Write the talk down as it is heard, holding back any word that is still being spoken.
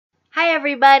Hi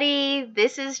everybody,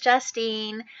 this is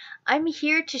Justine. I'm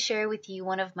here to share with you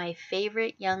one of my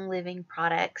favorite Young Living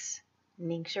products,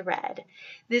 Ningxia Red.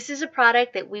 This is a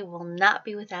product that we will not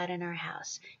be without in our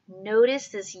house. Notice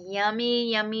this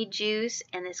yummy, yummy juice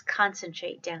and this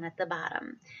concentrate down at the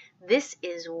bottom. This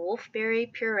is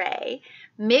Wolfberry puree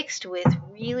mixed with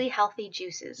really healthy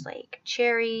juices like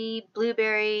cherry,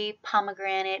 blueberry,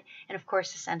 pomegranate, and of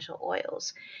course essential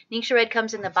oils. Ningxia Red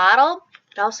comes in the bottle.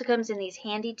 It also comes in these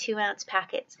handy 2-ounce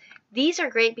packets. These are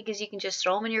great because you can just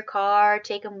throw them in your car,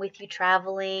 take them with you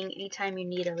traveling, anytime you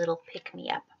need a little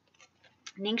pick-me-up.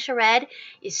 Ningxia Red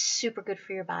is super good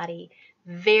for your body,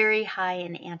 very high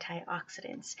in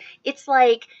antioxidants. It's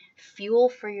like fuel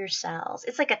for your cells.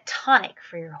 It's like a tonic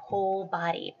for your whole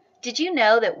body. Did you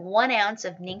know that 1 ounce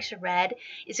of Ningxia Red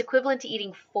is equivalent to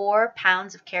eating 4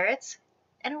 pounds of carrots?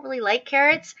 I don't really like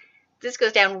carrots. This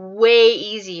goes down way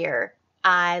easier.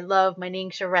 I love my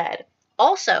Ningxia Red.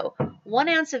 Also, 1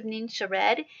 ounce of Ningxia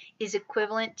Red is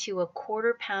equivalent to a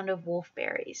 1/4 pound of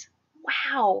wolfberries.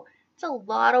 Wow, that's a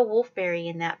lot of wolfberry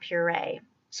in that puree.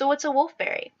 So what's a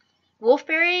wolfberry?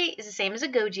 Wolfberry is the same as a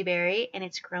goji berry, and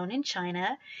it's grown in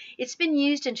China. It's been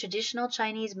used in traditional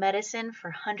Chinese medicine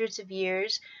for hundreds of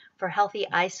years for healthy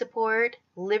eye support,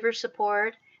 liver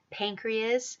support,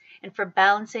 pancreas, and for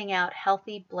balancing out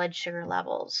healthy blood sugar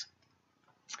levels.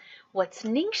 What's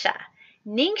Ningxia?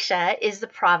 Ningxia is the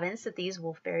province that these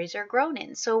wolfberries are grown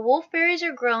in. So wolfberries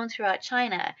are grown throughout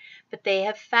China, but they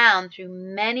have found through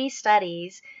many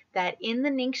studies that in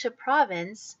the Ningxia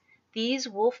province, these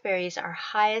wolfberries are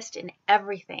highest in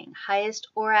everything, highest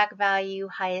ORAC value,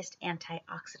 highest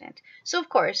antioxidant. So of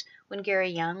course, when Gary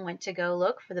Young went to go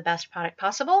look for the best product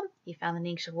possible, he found the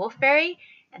Ningxia wolfberry,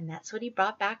 and that's what he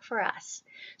brought back for us.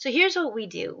 So here's what we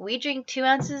do. We drink 2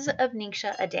 ounces of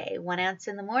Ningxia a day, 1 ounce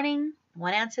in the morning,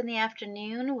 1 ounce in the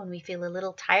afternoon when we feel a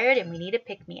little tired and we need a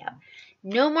pick-me-up.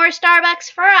 No more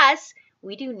Starbucks for us.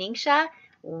 We do Ningxia,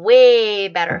 way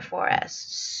better for us.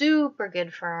 Super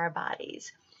good for our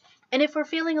bodies. And if we're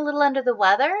feeling a little under the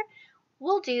weather,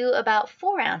 we'll do about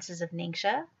 4 ounces of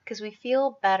Ningxia because we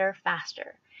feel better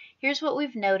faster. Here's what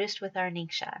we've noticed with our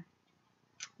Ningxia.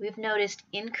 We've noticed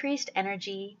increased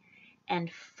energy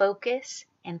and focus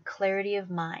and clarity of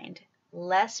mind.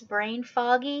 Less brain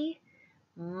foggy,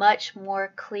 much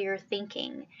more clear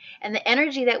thinking. And the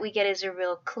energy that we get is a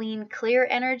real clean, clear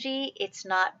energy. It's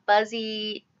not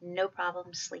buzzy, no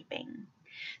problem sleeping.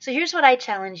 So here's what I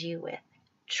challenge you with.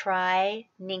 Try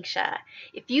Ningxia.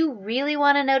 If you really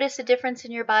want to notice a difference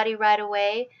in your body right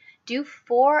away, do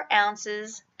 4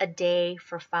 ounces a day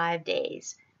for 5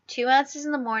 days. 2 ounces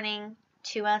in the morning,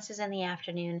 2 ounces in the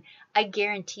afternoon. I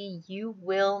guarantee you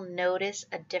will notice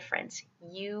a difference.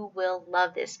 You will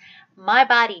love this. My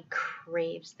body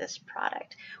craves this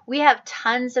product. We have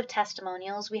tons of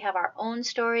testimonials. We have our own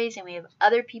stories and we have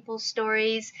other people's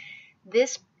stories.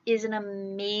 This is an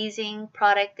amazing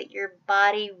product that your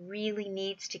body really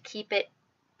needs to keep it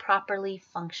properly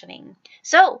functioning.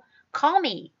 So call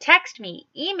me, text me,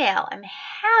 email. I'm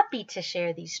happy to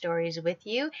share these stories with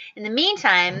you. In the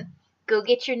meantime, go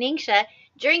get your Ningxia,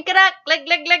 drink it up, glug,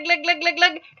 glug, glug, glug, glug, glug,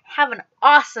 glug. Have an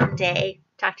awesome day.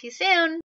 Talk to you soon.